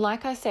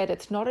 Like I said,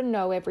 it's not a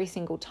no every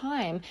single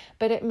time,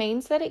 but it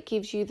means that it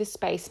gives you the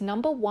space,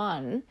 number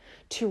one,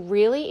 to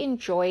really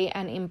enjoy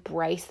and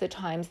embrace the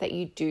times that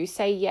you do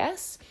say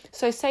yes.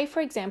 So say,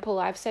 for example,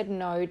 I've said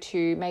no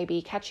to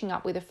maybe catching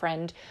up with a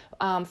friend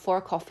for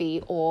a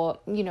coffee or,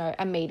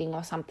 a meeting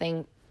or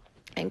something,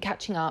 and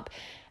catching up.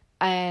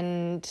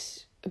 And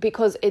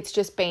because it's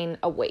just been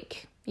a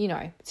week.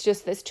 It's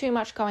just there's too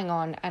much going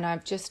on and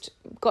I've just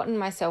gotten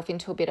myself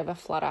into a bit of a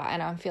flutter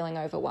and I'm feeling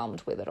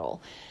overwhelmed with it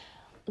all.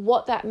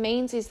 What that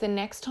means is the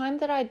next time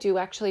that I do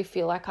actually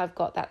feel like I've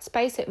got that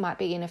space, it might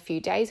be in a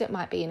few days, it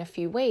might be in a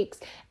few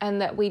weeks,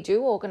 and that we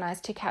do organize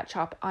to catch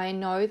up, I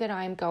know that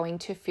I'm going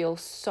to feel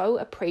so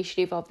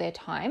appreciative of their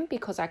time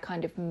because I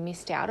kind of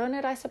missed out on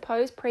it, I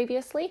suppose,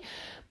 previously,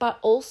 but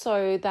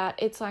also that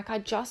it's like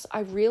I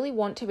really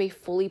want to be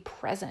fully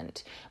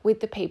present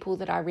with the people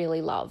that I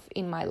really love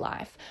in my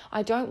life.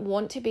 I don't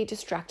want to be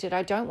distracted.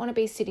 I don't want to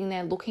be sitting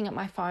there looking at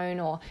my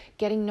phone or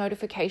getting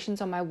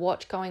notifications on my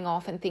watch going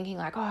off and thinking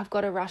like, oh, I've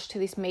got to rush to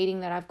this meeting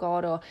that I've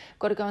got, or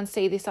got to go and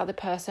see this other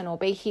person, or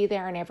be here,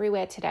 there, and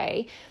everywhere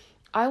today.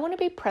 I want to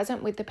be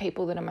present with the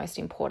people that are most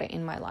important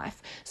in my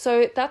life.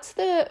 So that's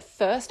the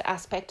first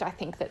aspect, I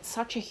think, that's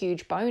such a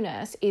huge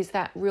bonus, is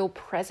that real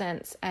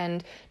presence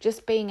and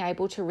just being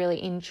able to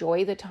really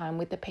enjoy the time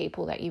with the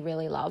people that you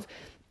really love.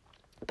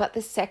 But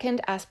the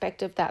second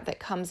aspect of that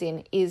comes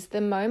in is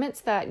the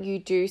moments that you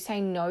do say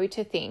no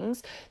to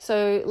things.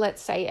 So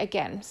let's say,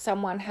 again,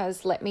 someone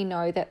has let me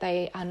know that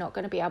they are not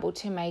going to be able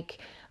to make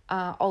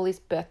Ollie's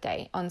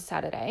birthday on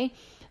Saturday.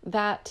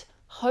 That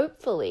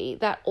hopefully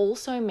that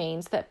also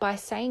means that by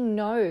saying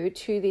no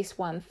to this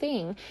one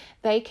thing,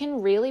 they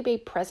can really be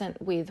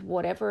present with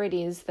whatever it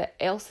is that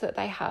else that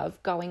they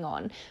have going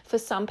on. For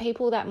some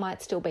people, that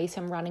might still be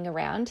some running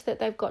around that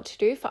they've got to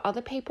do. For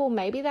other people,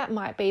 maybe that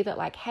might be that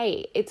like,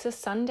 hey, it's a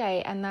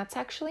Sunday and that's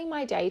actually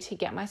my day to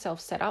get myself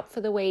set up for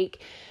the week,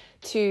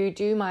 to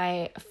do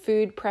my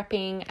food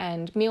prepping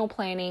and meal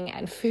planning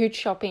and food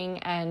shopping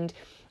and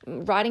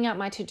writing out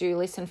my to-do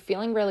list and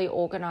feeling really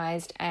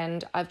organized,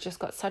 and I've just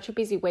got such a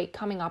busy week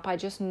coming up, I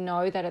just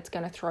know that it's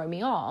going to throw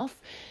me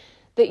off.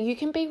 That you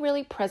can be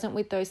really present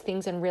with those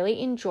things and really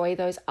enjoy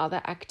those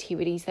other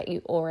activities that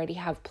you already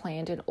have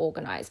planned and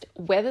organized,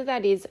 whether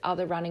that is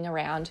other running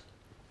around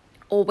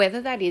or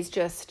whether that is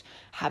just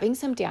having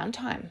some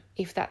downtime,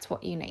 if that's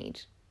what you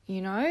need,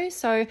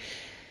 So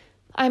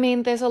I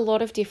mean, there's a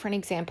lot of different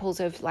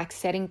examples of like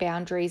setting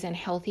boundaries and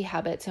healthy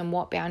habits and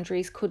what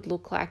boundaries could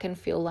look like and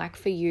feel like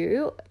for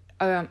you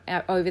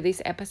over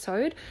this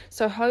episode.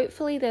 So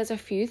hopefully there's a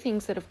few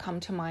things that have come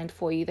to mind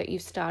for you that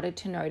you've started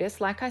to notice.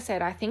 Like I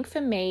said, I think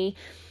for me,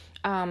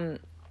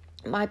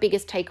 my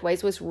biggest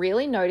takeaways was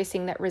really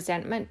noticing that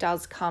resentment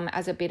does come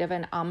as a bit of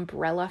an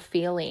umbrella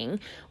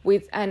feeling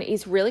and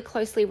is really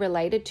closely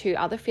related to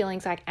other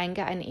feelings like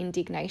anger and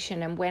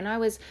indignation. And when I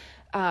was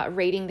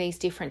reading these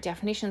different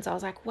definitions, I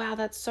was like, wow,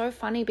 that's so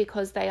funny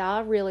because they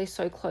are really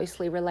so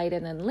closely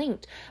related and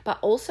linked, but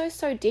also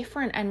so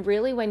different. And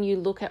really, when you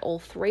look at all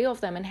three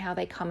of them and how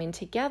they come in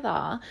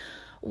together,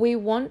 we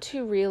want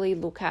to really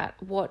look at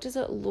what does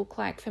it look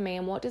like for me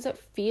and what does it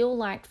feel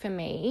like for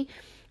me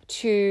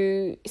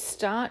to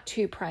start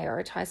to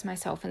prioritize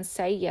myself and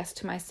say yes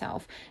to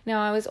myself.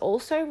 Now, I was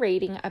also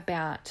reading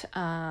about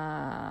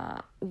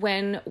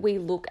when we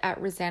look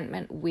at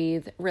resentment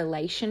with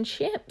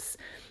relationships.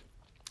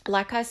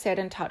 Like I said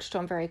and touched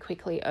on very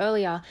quickly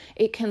earlier,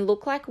 it can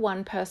look like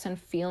one person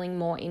feeling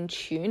more in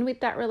tune with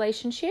that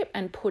relationship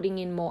and putting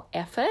in more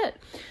effort.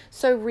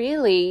 So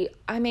really,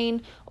 I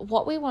mean,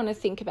 what we want to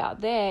think about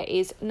there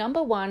is,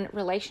 number one,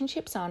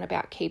 relationships aren't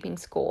about keeping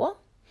score.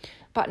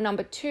 But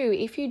number two,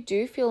 if you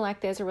do feel like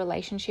there's a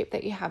relationship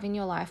that you have in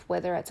your life,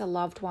 whether it's a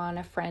loved one,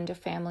 a friend, a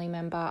family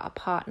member, a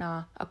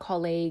partner, a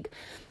colleague,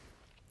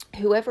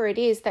 whoever it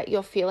is that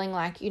you're feeling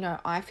like,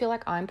 I feel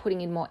like I'm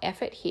putting in more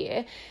effort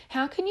here,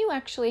 how can you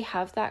actually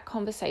have that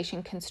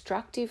conversation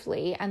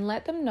constructively and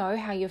let them know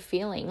how you're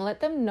feeling? Let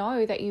them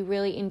know that you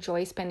really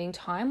enjoy spending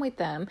time with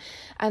them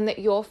and that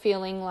you're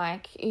feeling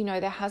like,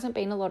 there hasn't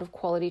been a lot of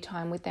quality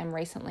time with them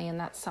recently, and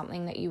that's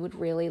something that you would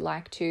really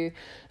like to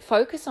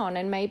focus on.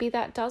 And maybe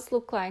that does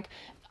look like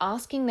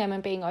asking them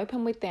and being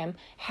open with them,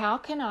 how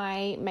can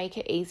I make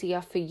it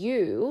easier for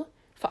you,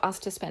 for us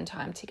to spend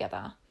time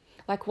together?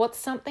 Like, what's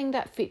something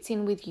that fits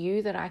in with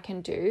you that I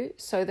can do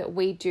so that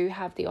we do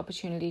have the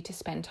opportunity to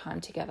spend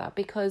time together?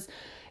 Because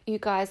you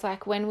guys,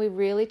 like, when we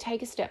really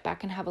take a step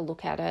back and have a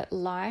look at it,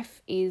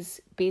 life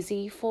is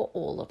busy for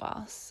all of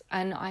us.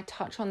 And I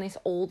touch on this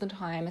all the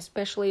time,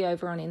 especially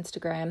over on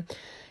Instagram.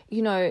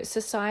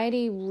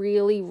 Society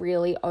really,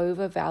 really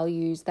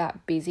overvalues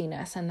that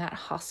busyness and that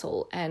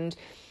hustle and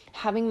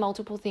having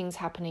multiple things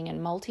happening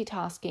and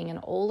multitasking and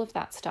all of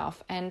that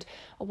stuff. And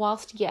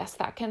whilst, yes,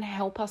 that can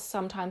help us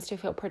sometimes to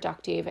feel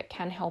productive, it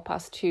can help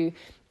us to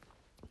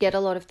get a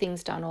lot of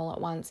things done all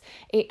at once,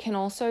 it can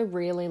also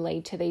really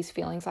lead to these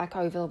feelings like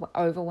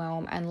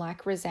overwhelm and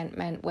like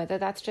resentment, whether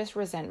that's just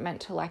resentment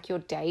to like your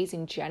days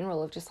in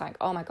general of just like,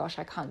 oh my gosh,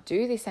 I can't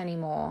do this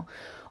anymore,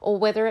 or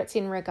whether it's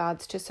in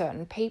regards to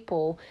certain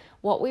people.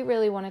 What we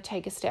really want to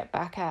take a step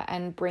back at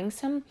and bring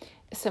some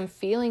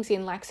feelings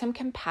in, like some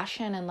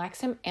compassion and like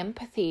some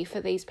empathy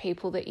for these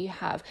people that you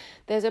have.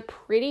 There's a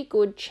pretty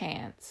good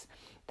chance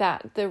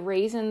that the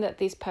reason that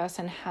this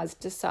person has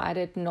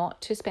decided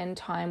not to spend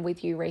time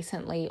with you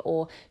recently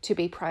or to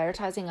be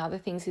prioritizing other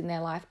things in their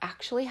life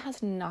actually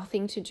has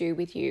nothing to do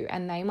with you,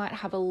 and they might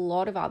have a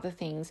lot of other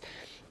things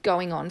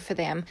going on for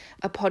them.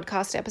 A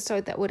podcast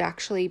episode that would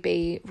actually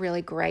be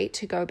really great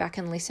to go back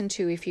and listen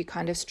to if you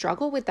kind of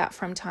struggle with that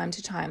from time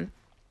to time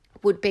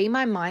would be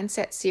my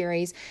mindset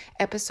series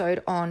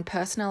episode on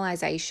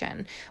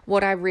personalization.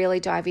 What I really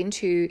dive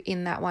into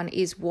in that one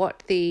is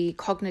what the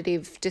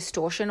cognitive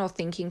distortion or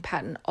thinking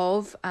pattern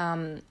of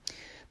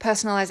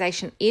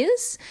personalization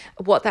is,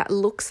 what that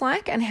looks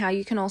like, and how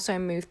you can also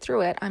move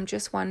through it. I'm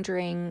just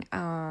wondering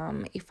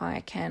if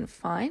I can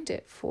find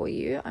it for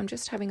you. I'm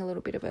just having a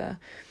little bit of a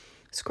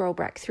scroll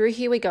back through.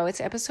 Here we go. It's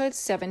episode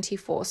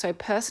 74. So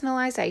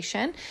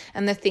personalization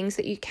and the things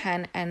that you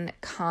can and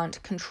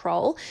can't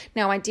control.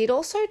 Now, I did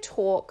also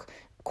talk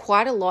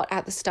quite a lot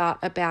at the start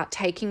about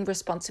taking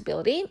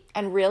responsibility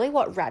and really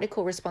what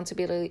radical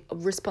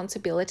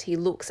responsibility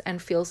looks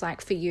and feels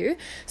like for you.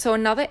 So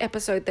another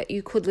episode that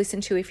you could listen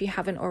to if you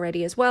haven't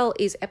already as well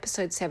is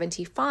episode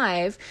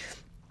 75,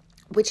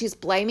 which is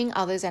blaming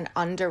others and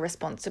under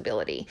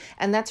responsibility.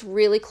 And that's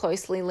really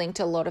closely linked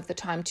a lot of the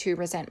time to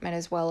resentment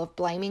as well, of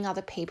blaming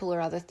other people or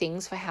other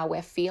things for how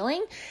we're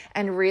feeling,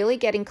 and really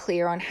getting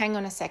clear on, hang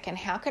on a second,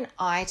 how can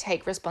I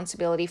take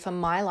responsibility for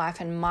my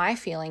life and my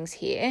feelings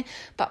here?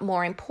 But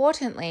more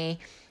importantly,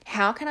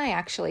 how can I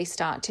actually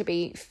start to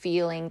be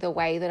feeling the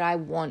way that I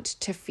want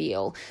to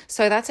feel?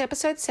 So that's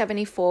episode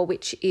 74,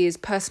 which is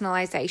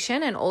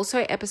personalization, and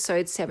also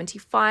episode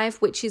 75,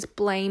 which is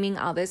blaming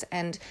others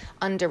and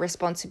under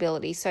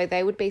responsibility. So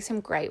they would be some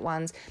great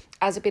ones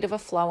as a bit of a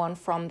flow on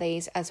from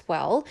these as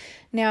well.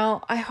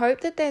 Now, I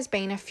hope that there's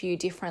been a few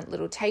different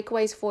little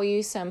takeaways for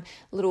you, some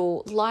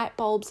little light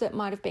bulbs that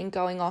might have been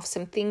going off,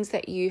 some things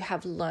that you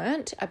have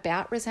learnt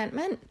about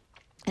resentment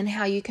and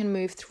how you can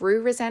move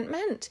through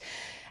resentment.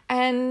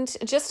 And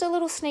just a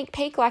little sneak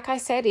peek, like I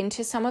said,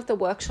 into some of the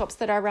workshops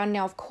that I run.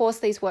 Now, of course,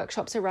 these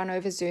workshops are run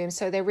over Zoom,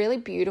 so they're really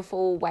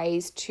beautiful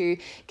ways to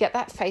get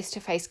that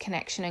face-to-face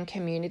connection and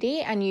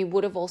community. And you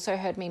would have also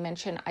heard me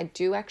mention I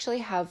do actually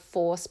have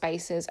 4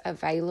 spaces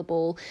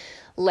available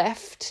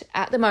left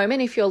at the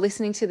moment. If you're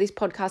listening to this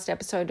podcast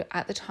episode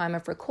at the time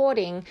of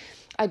recording,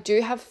 I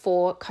do have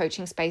 4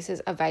 coaching spaces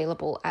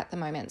available at the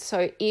moment.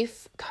 So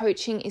if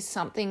coaching is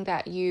something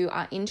that you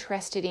are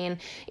interested in,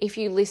 if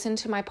you listen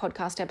to my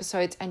podcast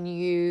episodes and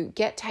you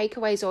get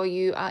takeaways, or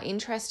you are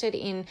interested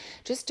in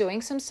just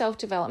doing some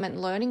self-development,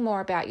 learning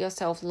more about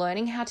yourself,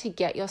 learning how to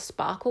get your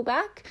sparkle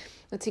back,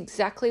 that's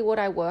exactly what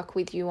I work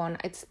with you on.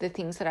 It's the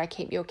things that I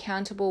keep you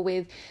accountable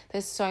with.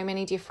 There's so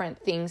many different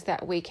things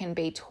that we can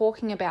be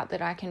talking about,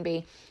 that I can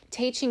be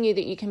teaching you,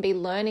 that you can be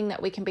learning,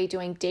 that we can be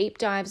doing deep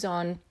dives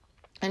on,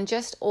 and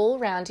just all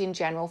around in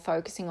general,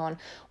 focusing on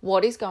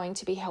what is going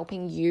to be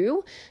helping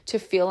you to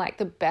feel like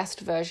the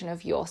best version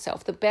of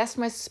yourself, the best,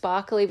 most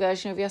sparkly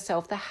version of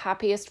yourself, the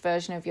happiest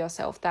version of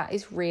yourself. That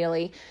is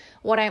really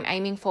what I'm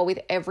aiming for with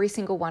every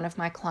single one of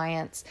my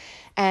clients.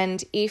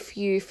 And if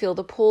you feel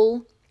the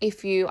pull,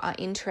 if you are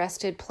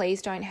interested,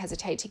 please don't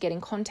hesitate to get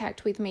in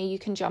contact with me. You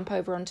can jump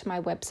over onto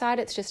my website.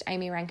 It's just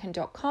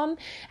amyrankin.com,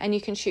 and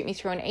you can shoot me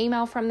through an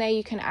email from there.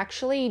 You can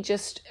actually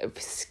just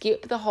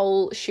skip the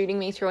whole shooting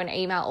me through an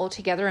email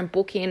altogether and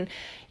book in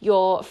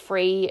your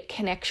free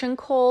connection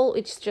call.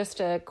 It's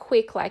just a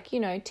quick,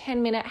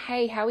 10-minute,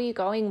 hey, how are you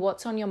going?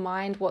 What's on your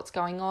mind? What's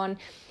going on?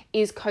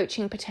 Is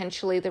coaching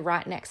potentially the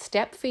right next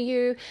step for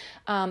you?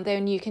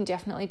 Then you can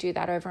definitely do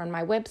that over on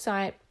my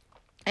website.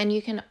 And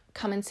you can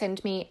come and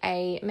send me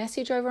a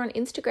message over on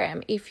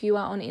Instagram if you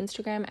are on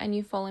Instagram and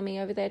you follow me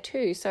over there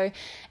too. So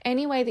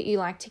any way that you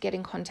like to get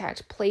in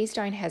contact, please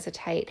don't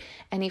hesitate.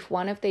 And if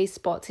one of these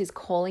spots is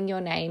calling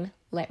your name,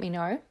 let me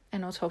know,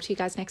 and I'll talk to you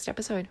guys next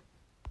episode.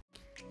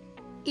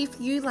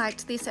 If you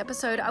liked this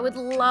episode, I would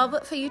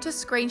love for you to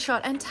screenshot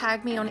and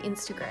tag me on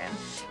Instagram.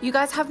 You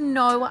guys have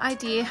no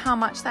idea how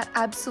much that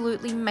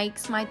absolutely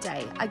makes my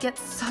day. I get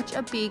such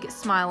a big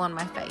smile on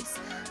my face.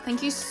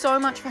 Thank you so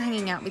much for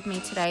hanging out with me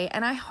today,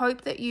 and I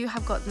hope that you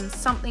have gotten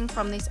something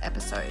from this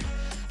episode.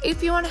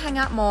 If you want to hang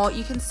out more,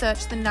 you can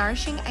search the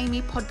Nourishing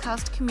Amy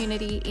podcast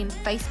community in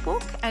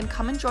Facebook and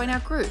come and join our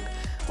group.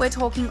 We're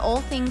talking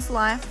all things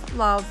life,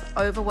 love,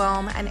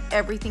 overwhelm, and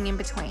everything in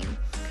between.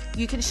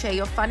 You can share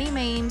your funny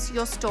memes,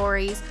 your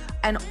stories,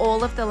 and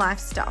all of the life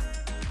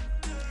stuff.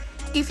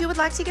 If you would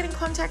like to get in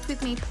contact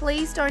with me,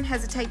 please don't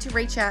hesitate to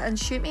reach out and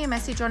shoot me a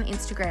message on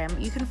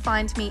Instagram. You can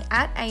find me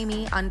at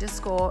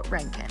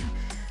Amy_Rankin.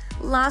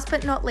 Last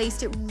but not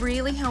least, it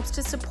really helps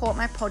to support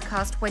my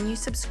podcast when you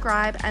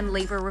subscribe and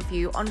leave a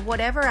review on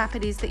whatever app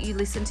it is that you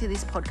listen to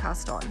this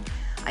podcast on.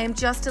 I am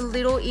just a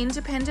little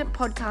independent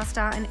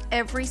podcaster, and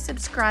every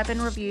subscribe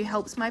and review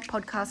helps my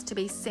podcast to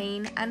be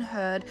seen and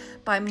heard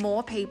by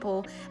more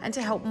people and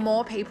to help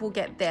more people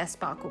get their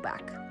sparkle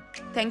back.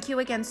 Thank you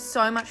again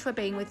so much for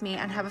being with me,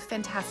 and have a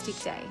fantastic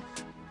day.